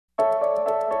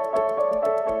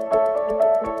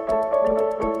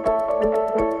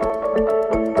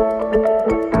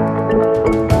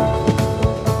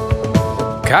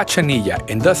Cachanilla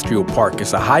Industrial Park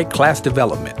is a high-class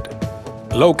development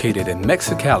located in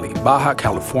Mexicali, Baja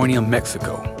California,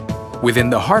 Mexico, within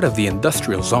the heart of the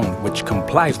industrial zone, which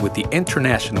complies with the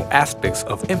international aspects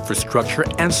of infrastructure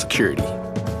and security.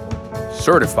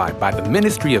 Certified by the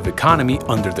Ministry of Economy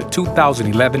under the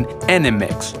 2011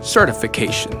 NMX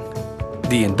certification.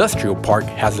 The industrial park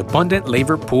has abundant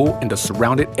labor pool in the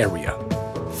surrounded area,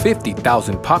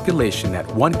 50,000 population at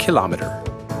 1 kilometer,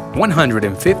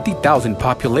 150,000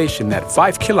 population at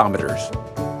 5 kilometers,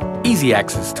 easy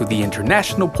access to the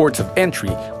international ports of entry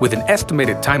with an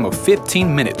estimated time of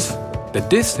 15 minutes. The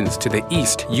distance to the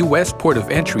east U.S. port of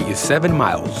entry is 7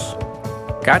 miles.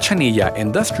 Cachanilla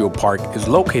Industrial Park is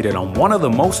located on one of the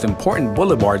most important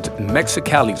boulevards in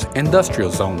Mexicali's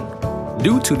industrial zone.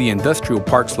 Due to the industrial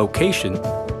park's location,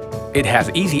 it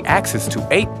has easy access to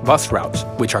 8 bus routes,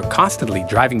 which are constantly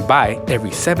driving by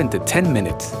every 7 to 10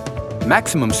 minutes.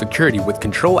 Maximum security with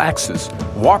control access,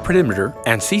 wall perimeter,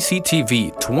 and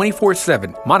CCTV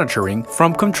 24/7 monitoring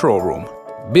from control room.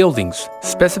 Buildings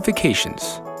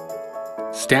specifications.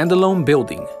 Standalone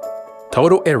building.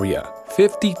 Total area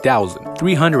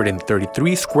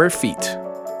 50,333 square feet.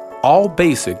 All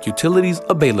basic utilities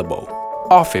available.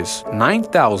 Office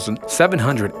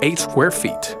 9,708 square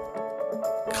feet.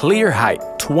 Clear height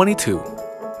 22.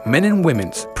 Men and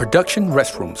women's production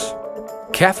restrooms.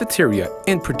 Cafeteria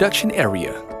in production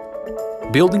area.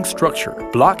 Building structure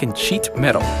block and sheet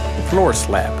metal. Floor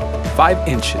slab 5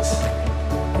 inches.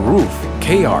 Roof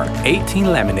KR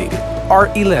 18 laminated.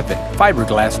 R11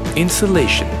 fiberglass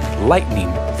insulation.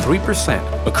 Lightning 3%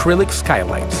 acrylic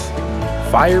skylights.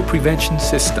 Fire prevention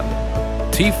system.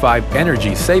 T5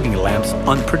 energy saving lamps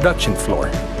on production floor.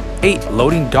 8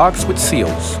 loading docks with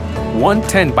seals. 1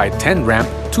 10 by 10 ramp,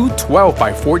 2 12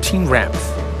 by 14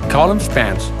 ramps. Column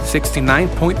spans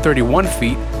 69.31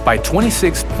 feet by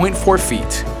 26.4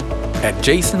 feet.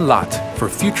 Adjacent lot for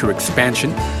future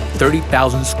expansion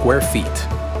 30,000 square feet.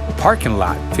 Parking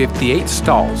lot 58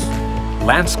 stalls.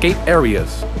 Landscape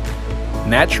areas.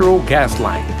 Natural gas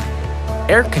line.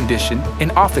 Air condition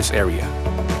in office area.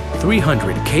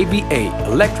 300 kVA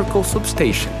electrical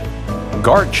substation.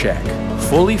 Guard check.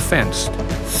 Fully fenced.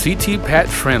 CT pad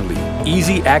friendly.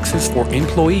 Easy access for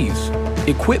employees.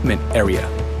 Equipment area.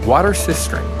 Water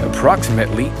cistern,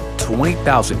 approximately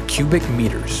 20,000 cubic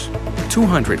meters,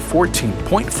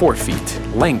 214.4 feet,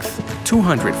 length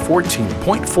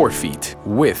 214.4 feet,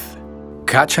 width.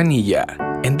 Cachanilla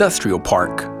Industrial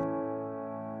Park.